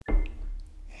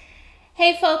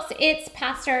Hey folks, it's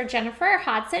Pastor Jennifer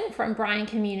Hodson from Bryan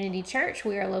Community Church.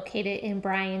 We are located in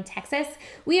Bryan, Texas.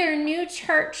 We are a new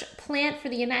church plant for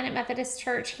the United Methodist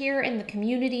Church here in the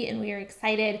community, and we are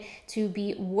excited to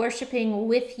be worshiping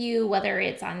with you, whether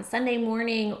it's on Sunday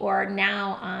morning or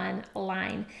now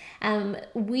online.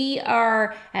 We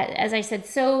are, as I said,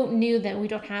 so new that we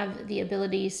don't have the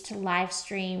abilities to live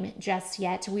stream just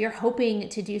yet. We are hoping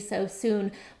to do so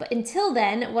soon. But until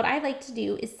then, what I like to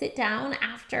do is sit down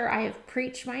after I have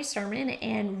preached my sermon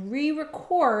and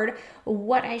re-record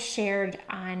what I shared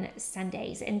on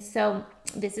Sundays. And so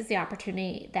this is the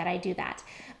opportunity that I do that.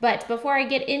 But before I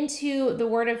get into the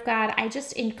Word of God, I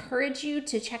just encourage you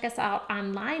to check us out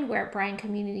online. We're at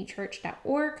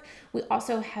bryancommunitychurch.org. We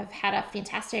also have had a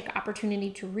fantastic opportunity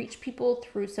to reach people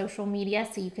through social media,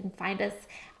 so you can find us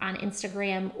on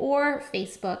Instagram or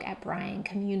Facebook at Bryan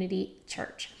Community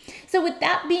Church. So with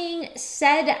that being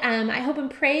said, I hope and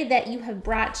pray that you have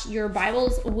brought your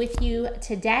Bibles with you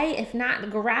today. If not,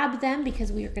 grab them,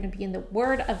 because we are going to be in the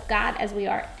Word of God as we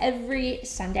are every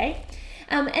Sunday.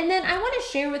 And then I want to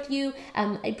share with you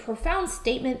a profound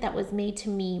statement that was made to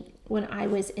me when I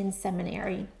was in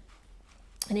seminary.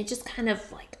 And it just kind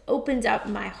of like opened up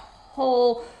my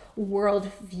whole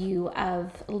worldview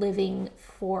of living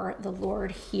for the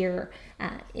Lord here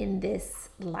in this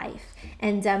life.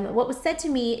 And what was said to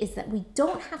me is that we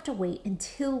don't have to wait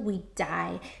until we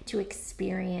die to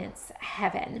experience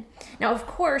heaven. Now, of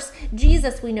course,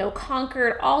 Jesus, we know,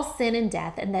 conquered all sin and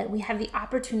death, and that we have the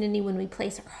opportunity when we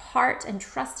place our heart and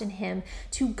trust in him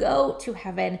to go to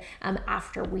heaven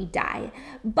after we die.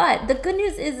 But the good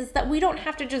news is that we don't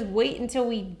have to just wait until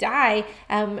we die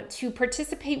to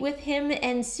participate with him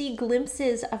and see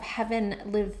glimpses of heaven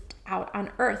lived out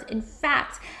on earth. In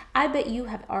fact, I bet you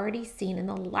have already seen in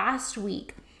the last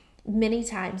week many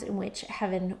times in which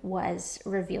heaven was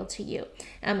revealed to you.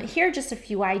 Here are just a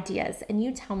few ideas, and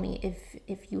you tell me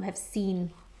if you have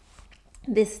seen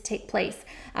this take place.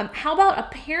 How about a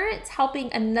parent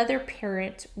helping another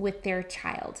parent with their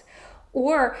child?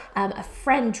 Or a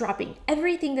friend dropping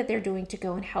everything that they're doing to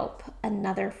go and help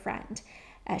another friend?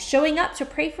 Showing up to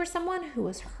pray for someone who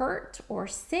is hurt or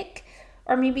sick,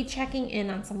 or maybe checking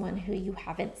in on someone who you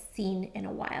haven't seen in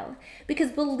a while. Because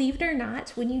believe it or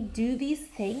not, when you do these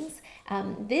things,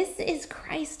 this is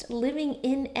Christ living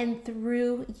in and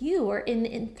through you, or in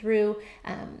and through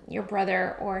your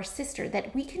brother or sister,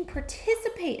 that we can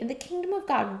participate in the kingdom of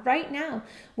God right now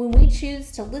when we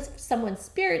choose to lift someone's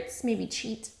spirits, maybe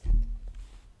teach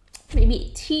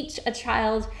a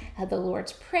child the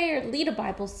Lord's Prayer, lead a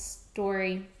Bible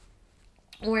story,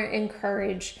 or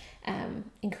encourage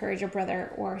a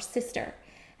brother or sister.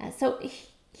 So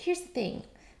here's the thing.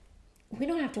 We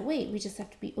don't have to wait. We just have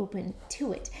to be open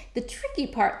to it. The tricky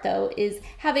part, though, is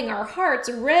having our hearts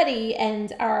ready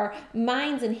and our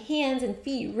minds and hands and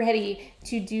feet ready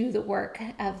to do the work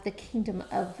of the kingdom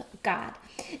of God.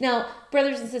 Now,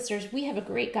 brothers and sisters, we have a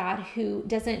great God who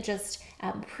doesn't just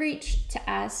preach to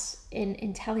us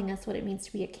in telling us what it means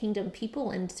to be a kingdom people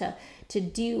and to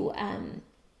do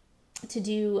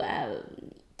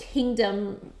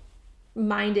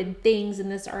kingdom-minded things in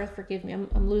this earth. Forgive me,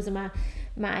 I'm losing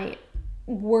my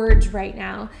words right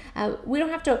now. We don't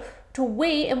have to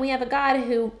wait, and we have a God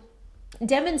who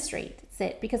demonstrates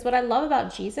it. Because what I love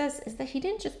about Jesus is that he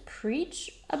didn't just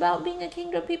preach about being a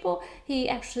kingdom people, he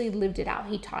actually lived it out.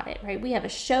 He taught it, right? We have a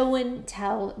show and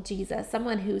tell Jesus,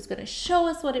 someone who's going to show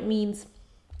us what it means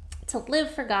to live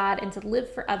for God and to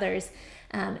live for others,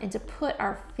 and to put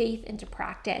our faith into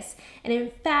practice. And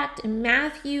in fact, in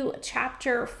Matthew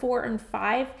chapter 4 and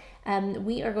 5,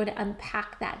 we are going to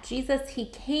unpack that. Jesus, he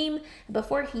came,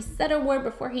 before he said a word,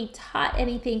 before he taught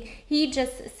anything, he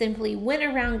just simply went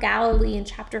around Galilee. In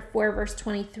chapter 4, verse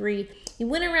 23, he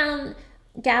went around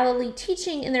Galilee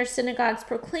teaching in their synagogues,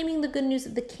 proclaiming the good news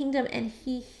of the kingdom, and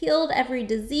he healed every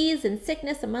disease and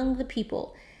sickness among the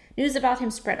people. News about him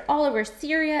spread all over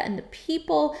Syria, and the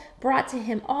people brought to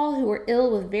him all who were ill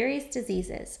with various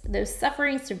diseases, those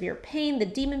suffering severe pain, the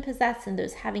demon-possessed, and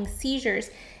those having seizures,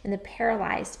 and the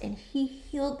paralyzed, and he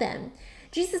healed them.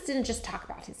 Jesus didn't just talk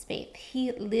about his faith,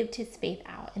 he lived his faith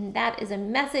out. And that is a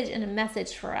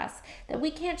message for us, that we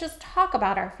can't just talk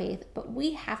about our faith, but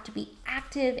we have to be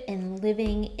active in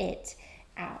living it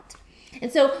out.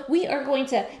 And so we are going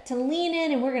to lean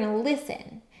in, and we're going to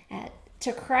listen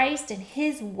to Christ and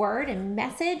his word and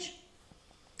message.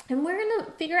 And we're going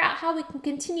to figure out how we can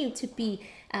continue to be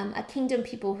a kingdom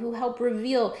people who help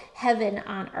reveal heaven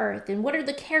on earth, and what are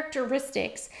the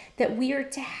characteristics that we are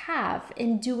to have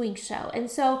in doing so. And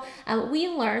so we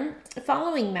learn,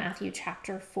 following Matthew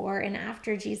chapter 4, and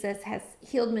after Jesus has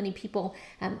healed many people,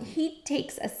 he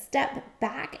takes a step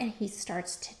back and he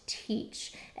starts to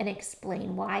teach and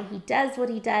explain why he does what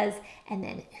he does, and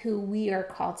then who we are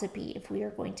called to be if we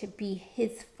are going to be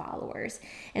his followers.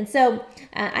 And so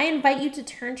I invite you to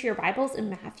turn to your Bibles in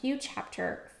Matthew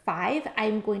chapter 5.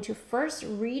 I'm going to first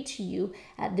read to you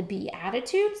the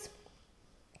Beatitudes,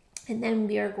 and then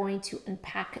we are going to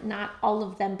unpack not all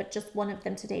of them, but just one of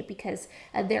them today, because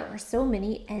there are so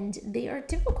many and they are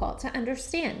difficult to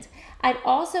understand. I'd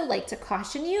also like to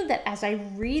caution you that as I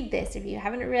read this, if you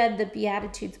haven't read the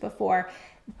Beatitudes before,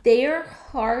 they are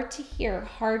hard to hear,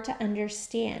 hard to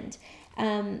understand.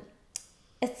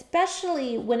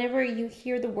 Especially whenever you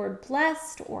hear the word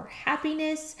blessed or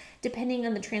happiness, depending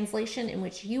on the translation in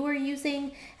which you are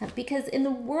using, because in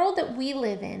the world that we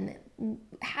live in,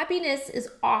 happiness is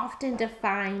often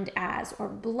defined as, or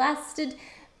blessed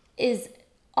is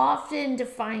often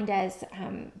defined as,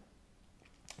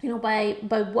 by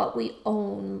what we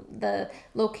own, the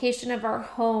location of our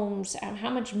homes, how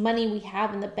much money we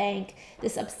have in the bank,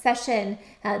 this obsession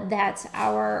that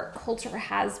our culture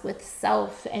has with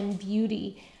self and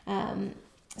beauty.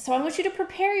 So I want you to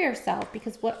prepare yourself,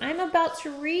 because what I'm about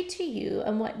to read to you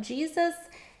and what Jesus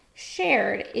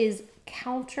shared is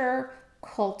counterculture.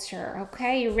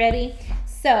 Okay, you ready?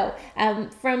 So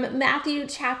from Matthew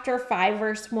chapter 5,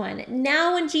 verse 1.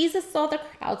 Now when Jesus saw the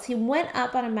crowds, he went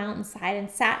up on a mountainside and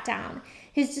sat down.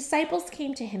 His disciples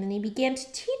came to him and he began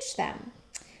to teach them.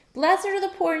 Blessed are the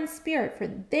poor in spirit, for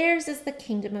theirs is the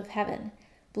kingdom of heaven.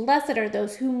 Blessed are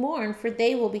those who mourn, for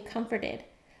they will be comforted.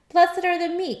 Blessed are the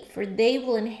meek, for they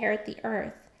will inherit the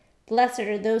earth. Blessed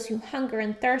are those who hunger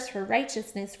and thirst for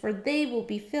righteousness, for they will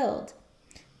be filled.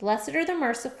 Blessed are the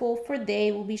merciful, for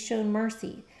they will be shown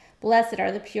mercy. Blessed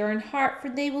are the pure in heart, for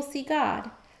they will see God.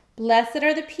 Blessed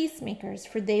are the peacemakers,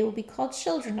 for they will be called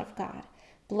children of God.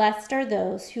 Blessed are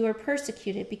those who are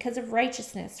persecuted because of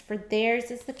righteousness, for theirs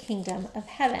is the kingdom of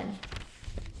heaven.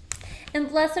 And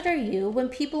blessed are you when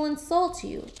people insult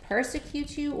you,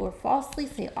 persecute you, or falsely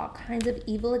say all kinds of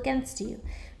evil against you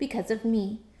because of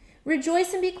me.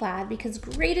 Rejoice and be glad, because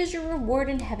great is your reward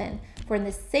in heaven, for in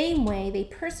the same way they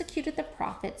persecuted the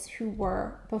prophets who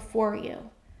were before you.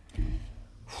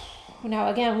 Now,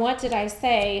 again, what did I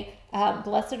say?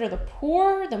 Blessed are the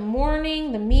poor, the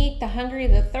mourning, the meek, the hungry,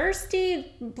 the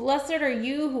thirsty. Blessed are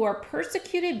you who are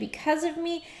persecuted because of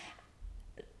me.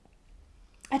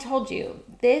 I told you,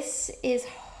 this is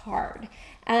hard.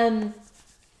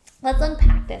 Let's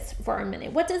unpack this for a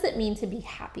minute. What does it mean to be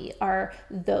happy are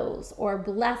those, or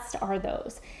blessed are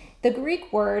those? The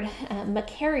Greek word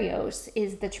makarios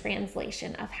is the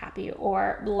translation of happy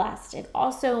or blessed. It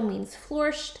also means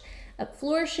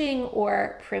flourishing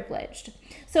or privileged.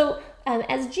 So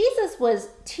as Jesus was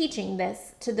teaching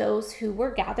this to those who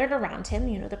were gathered around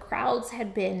him, the crowds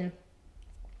had been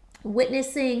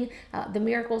witnessing the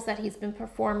miracles that he's been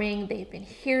performing. They've been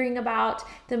hearing about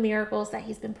the miracles that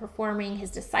he's been performing. His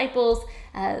disciples,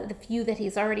 the few that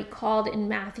he's already called in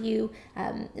Matthew,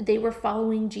 they were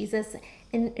following Jesus.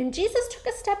 And Jesus took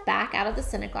a step back out of the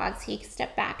synagogues. He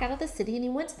stepped back out of the city and he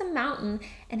went to the mountain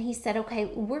and he said, okay,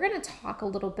 we're going to talk a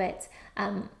little bit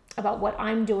about what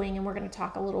I'm doing, and we're going to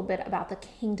talk a little bit about the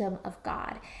kingdom of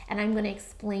God. And I'm going to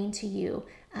explain to you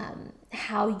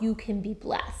how you can be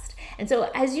blessed. And so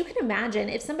as you can imagine,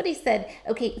 if somebody said,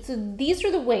 okay, so these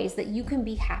are the ways that you can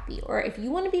be happy, or if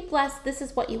you want to be blessed, this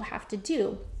is what you have to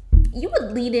do, you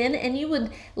would lean in and you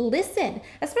would listen.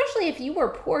 Especially if you were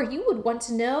poor, you would want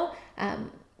to know,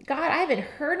 God, I've been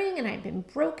hurting and I've been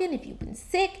broken. If you've been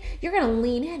sick, you're going to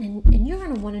lean in and you're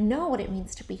going to want to know what it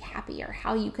means to be happy, or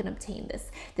how you can obtain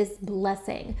this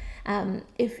blessing.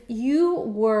 If you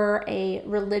were a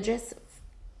religious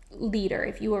leader,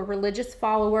 if you were a religious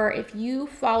follower, if you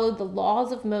followed the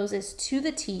laws of Moses to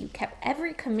the T, you kept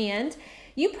every command,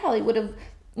 you probably would have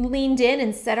leaned in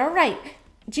and said, all right,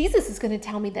 Jesus is going to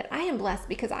tell me that I am blessed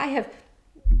because I have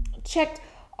checked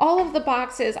all of the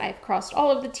boxes, I've crossed all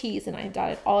of the T's, and I've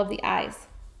dotted all of the I's.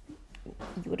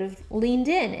 You would have leaned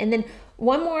in. And then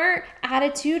one more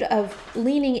attitude of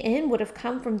leaning in would have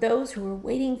come from those who were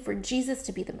waiting for Jesus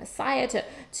to be the Messiah,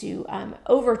 to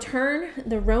overturn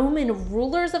the Roman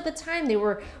rulers of the time. They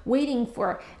were waiting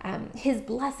for his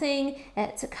blessing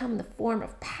to come in the form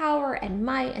of power and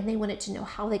might, and they wanted to know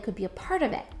how they could be a part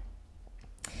of it.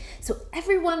 So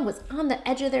everyone was on the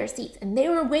edge of their seats and they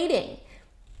were waiting.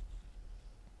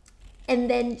 And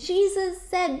then Jesus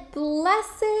said,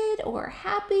 blessed or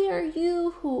happy are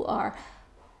you who are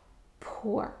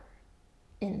poor.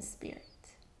 in spirit,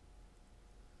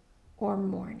 or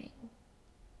mourning,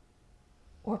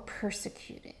 or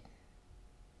persecuted,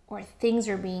 or things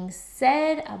are being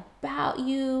said about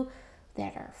you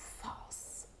that are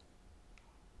false.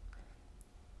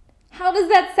 How does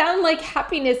that sound like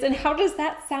happiness, and how does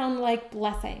that sound like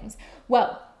blessings?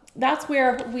 Well, that's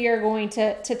where we are going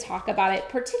to talk about it,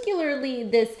 particularly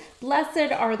this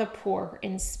blessed are the poor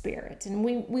in spirit. And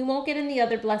we won't get in the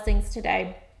other blessings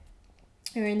today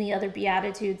or in the other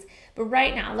beatitudes, but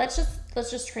right now let's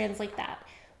just translate that.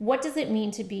 What does it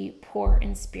mean to be poor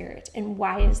in spirit, and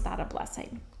why is that a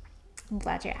blessing? I'm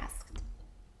glad you asked.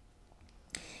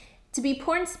 To be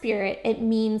poor in spirit, it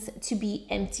means to be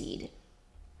emptied,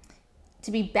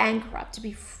 to be bankrupt, to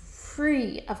be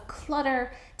free of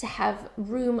clutter, to have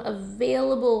room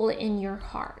available in your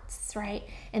hearts, right?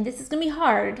 And this is going to be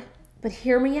hard, but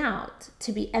hear me out.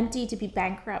 To be empty, to be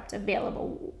bankrupt,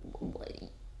 available.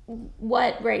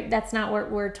 What, right? That's not what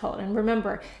we're told. And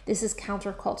remember, this is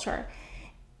counterculture.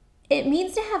 It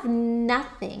means to have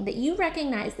nothing, that you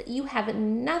recognize that you have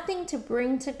nothing to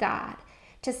bring to God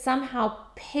to somehow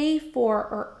pay for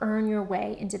or earn your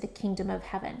way into the kingdom of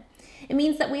heaven. It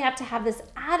means that we have to have this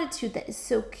attitude that is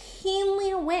so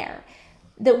keenly aware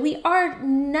that we are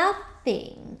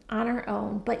nothing on our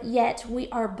own, but yet we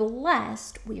are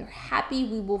blessed, we are happy,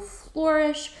 we will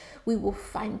flourish, we will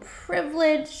find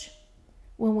privilege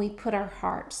when we put our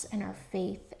hearts and our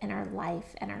faith and our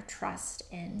life and our trust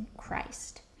in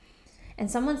Christ. And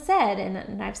someone said,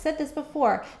 and I've said this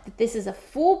before, that this is a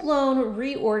full-blown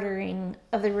reordering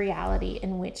of the reality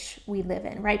in which we live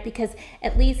in, right? Because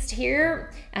at least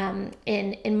here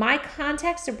in my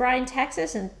context of Bryan,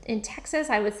 Texas, and in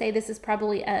Texas, I would say this is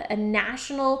probably a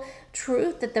national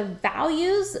truth, that the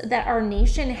values that our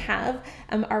nation have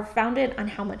are founded on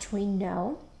how much we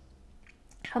know,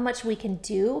 how much we can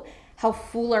do, how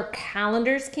full our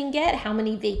calendars can get, how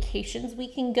many vacations we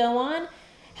can go on,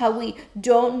 how we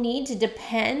don't need to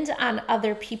depend on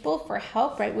other people for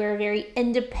help, right? We're a very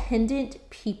independent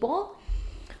people.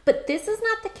 But this is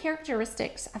not the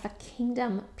characteristics of a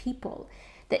kingdom people.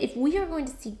 That if we are going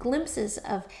to see glimpses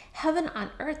of heaven on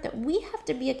earth, that we have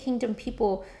to be a kingdom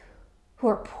people who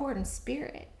are poor in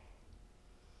spirit,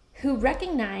 who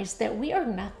recognize that we are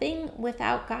nothing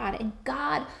without God. And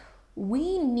God,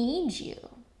 we need you.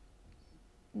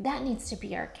 That needs to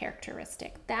be our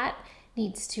characteristic. That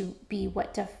needs to be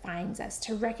what defines us,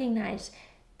 to recognize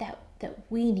that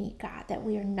we need God, that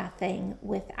we are nothing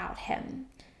without him.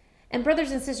 And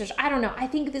brothers and sisters, I don't know, I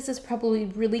think this is probably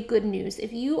really good news.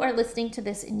 If you are listening to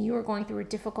this and you are going through a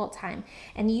difficult time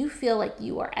and you feel like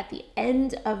you are at the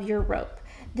end of your rope,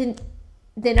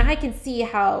 then I can see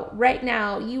how right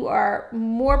now you are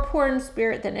more poor in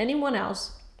spirit than anyone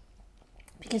else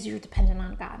because you're dependent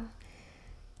on God.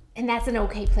 And that's an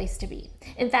okay place to be.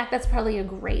 In fact, that's probably a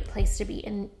great place to be,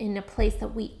 in a place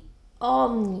that we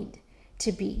all need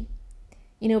to be.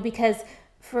 You know, because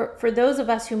for those of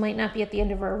us who might not be at the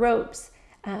end of our ropes,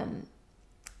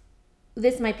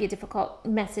 this might be a difficult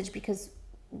message because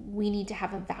we need to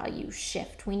have a value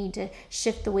shift. We need to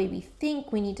shift the way we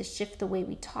think. We need to shift the way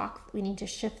we talk. We need to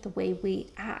shift the way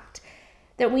we act.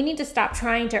 That we need to stop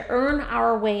trying to earn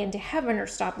our way into heaven, or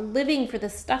stop living for the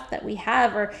stuff that we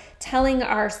have, or telling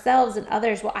ourselves and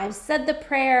others, well, I've said the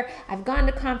prayer, I've gone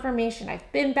to confirmation,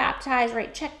 I've been baptized,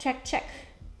 right? Check, check, check.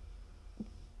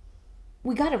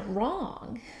 We got it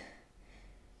wrong.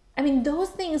 I mean, those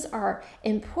things are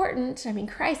important. I mean,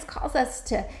 Christ calls us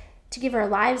to give our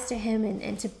lives to him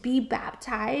and to be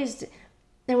baptized,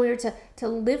 and we are to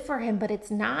live for him, but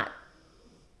it's not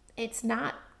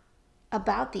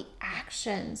about the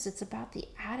actions. It's about the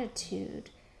attitude.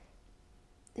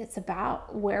 It's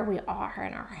about where we are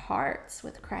in our hearts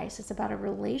with Christ. It's about a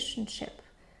relationship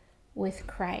with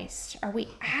Christ. Are we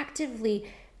actively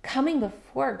coming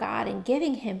before God and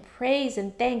giving him praise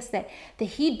and thanks that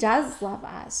he does love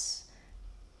us,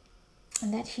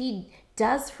 and that he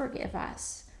does forgive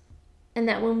us, and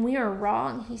that when we are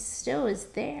wrong, he still is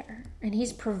there, and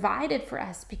he's provided for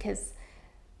us, because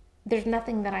there's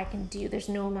nothing that I can do. There's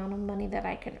no amount of money that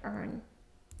I can earn.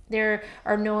 There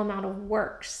are no amount of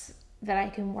works that I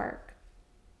can work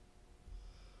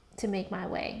to make my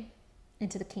way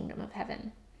into the kingdom of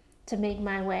heaven, to make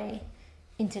my way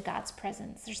into God's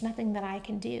presence. There's nothing that I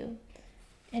can do.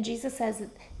 And Jesus says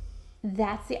that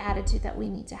that's the attitude that we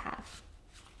need to have,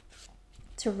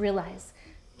 to realize,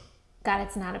 God,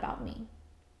 it's not about me.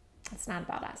 It's not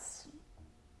about us.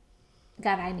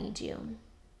 God, I need you.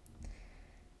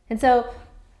 And so,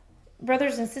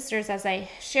 brothers and sisters, as I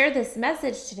share this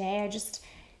message today, I just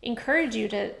encourage you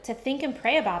to think and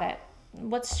pray about it.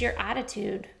 What's your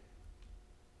attitude?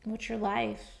 What's your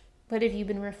life? What have you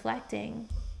been reflecting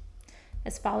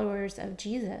as followers of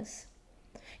Jesus?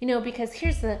 Because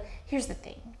here's the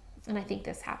thing, and I think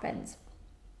this happens.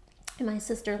 And my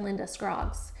sister Linda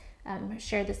Scroggs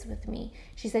shared this with me.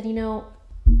 She said,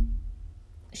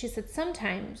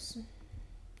 sometimes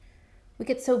we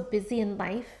get so busy in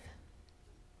life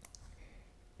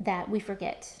that we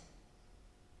forget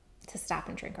to stop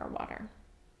and drink our water,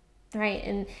 right?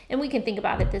 And we can think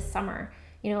about it this summer.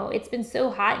 It's been so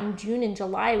hot in June and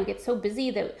July. We get so busy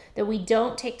that we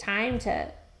don't take time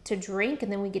to drink,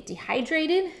 and then we get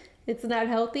dehydrated. It's not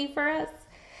healthy for us.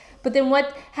 But then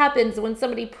what happens when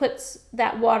somebody puts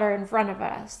that water in front of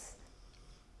us?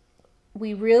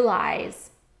 We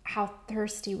realize how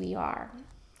thirsty we are.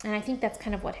 And I think that's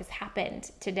kind of what has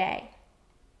happened today.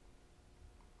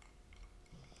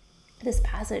 This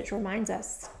passage reminds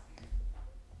us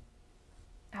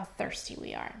how thirsty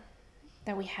we are,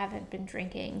 that we haven't been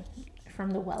drinking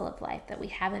from the well of life, that we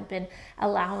haven't been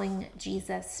allowing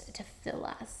Jesus to fill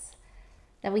us,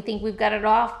 that we think we've got it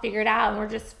all figured out and we're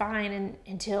just fine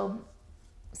until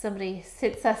somebody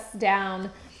sits us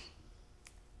down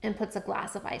and puts a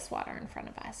glass of ice water in front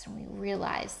of us and we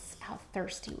realize how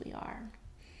thirsty we are.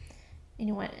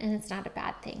 And it's not a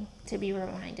bad thing to be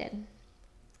reminded.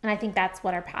 And I think that's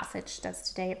what our passage does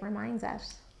today. It reminds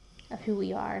us of who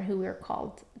we are and who we're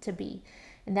called to be,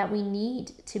 and that we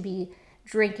need to be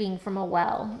drinking from a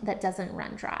well that doesn't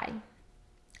run dry.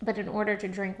 But in order to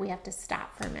drink, we have to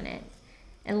stop for a minute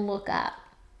and look up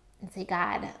and say,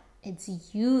 God, it's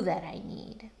you that I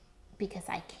need, because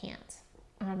I can't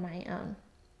on my own.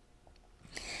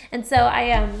 And so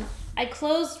I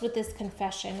closed with this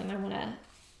confession, and I want to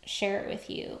share it with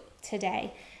you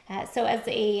today. So as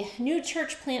a new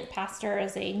church plant pastor,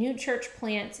 as a new church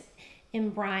plant in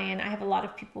Bryan, I have a lot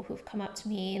of people who've come up to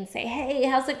me and say, hey,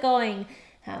 how's it going?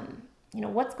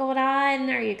 What's going on?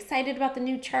 Are you excited about the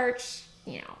new church?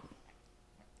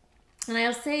 And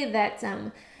I'll say that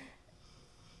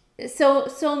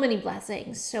so many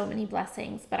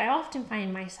blessings, but I often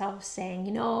find myself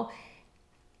saying,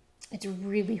 it's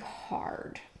really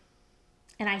hard.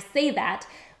 And I say that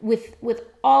with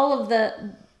all of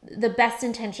the best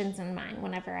intentions in mind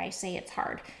whenever I say it's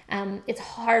hard. It's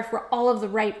hard for all of the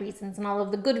right reasons and all of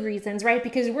the good reasons, right?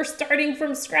 Because we're starting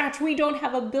from scratch. We don't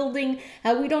have a building.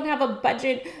 We don't have a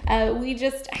budget. We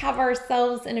just have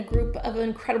ourselves and a group of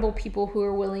incredible people who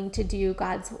are willing to do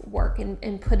God's work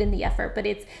and put in the effort. But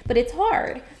it's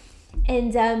hard.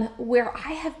 And where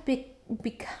I have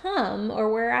become,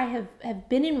 or where I have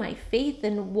been in my faith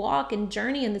and walk and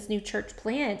journey in this new church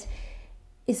plant,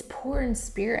 is poor in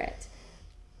spirit.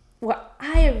 What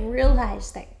I have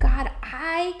realized that God,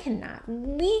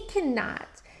 we cannot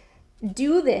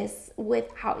do this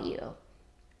without you.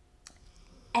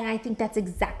 And I think that's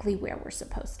exactly where we're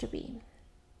supposed to be.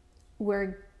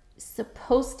 We're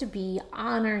supposed to be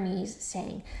on our knees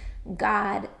saying,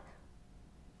 God,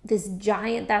 this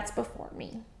giant that's before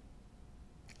me,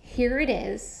 here it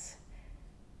is.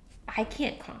 I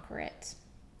can't conquer it,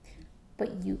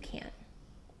 but you can.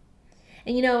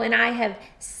 And I have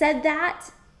said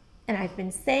that, and I've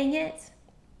been saying it.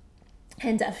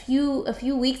 And a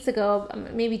few weeks ago,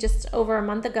 maybe just over a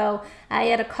month ago, I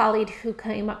had a colleague who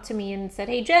came up to me and said,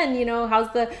 "Hey Jen,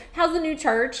 how's the new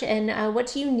church, and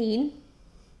what do you need?"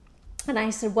 And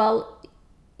I said, "Well,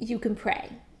 you can pray.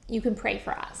 You can pray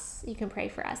for us. You can pray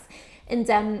for us." And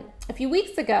a few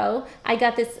weeks ago, I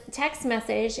got this text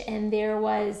message, and there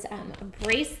was a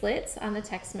bracelet on the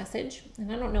text message.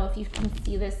 And I don't know if you can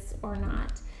see this or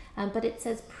not, but it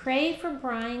says, "Pray for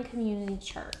Bryan Community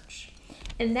Church."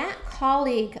 And that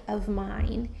colleague of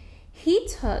mine, he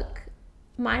took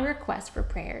my request for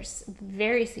prayers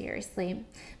very seriously.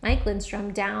 Mike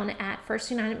Lindstrom, down at First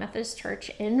United Methodist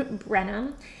Church in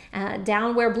Brenham,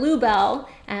 down where Bluebell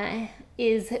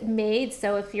is made.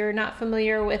 So if you're not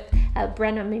familiar with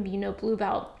Brenham, maybe you know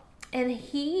Bluebell. And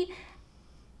he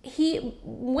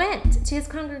went to his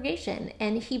congregation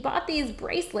and he bought these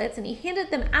bracelets and he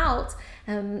handed them out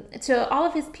to all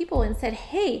of his people and said,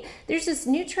 "Hey, there's this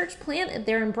new church plant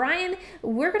there in Bryan.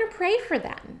 We're going to pray for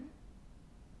them."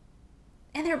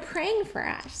 And they're praying for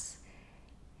us.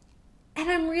 And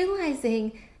I'm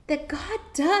realizing that God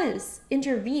does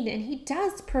intervene and he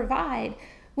does provide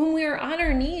when we are on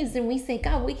our knees and we say,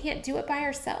 "God, we can't do it by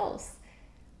ourselves."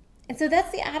 And so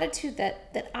that's the attitude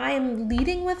that I am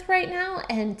leading with right now,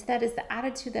 and that is the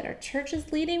attitude that our church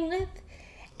is leading with.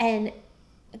 And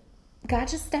God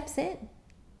just steps in,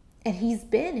 and he's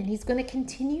been, and he's going to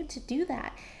continue to do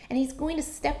that. And he's going to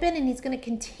step in, and he's going to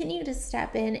continue to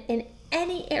step in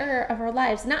any area of our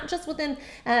lives, not just within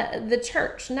the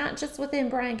church, not just within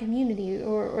Bryan Community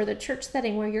or the church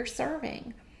setting where you're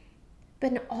serving,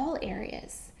 but in all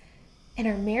areas. In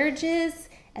our marriages,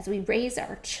 as we raise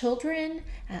our children,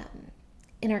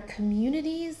 in our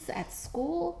communities, at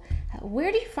school.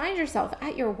 Where do you find yourself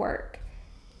at your work?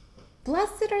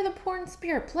 Blessed are the poor in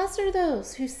spirit. Blessed are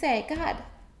those who say, God,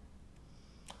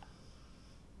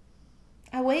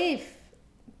 I wave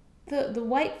the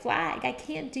white flag. I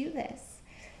can't do this,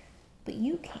 but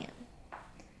you can.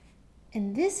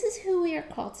 And this is who we are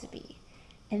called to be.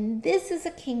 And this is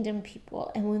a kingdom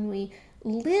people. And when we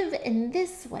live in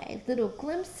this way, little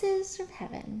glimpses of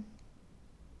heaven,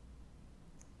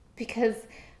 because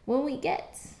when we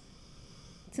get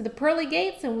to the pearly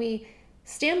gates and we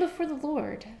stand before the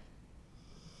Lord,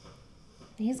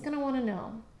 He's going to want to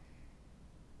know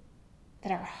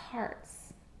that our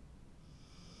hearts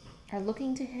are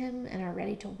looking to Him and are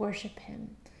ready to worship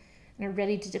Him and are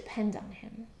ready to depend on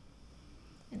Him.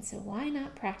 And so why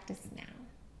not practice now?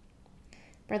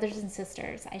 Brothers and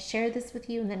sisters, I share this with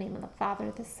you in the name of the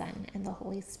Father, the Son, and the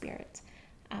Holy Spirit.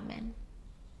 Amen.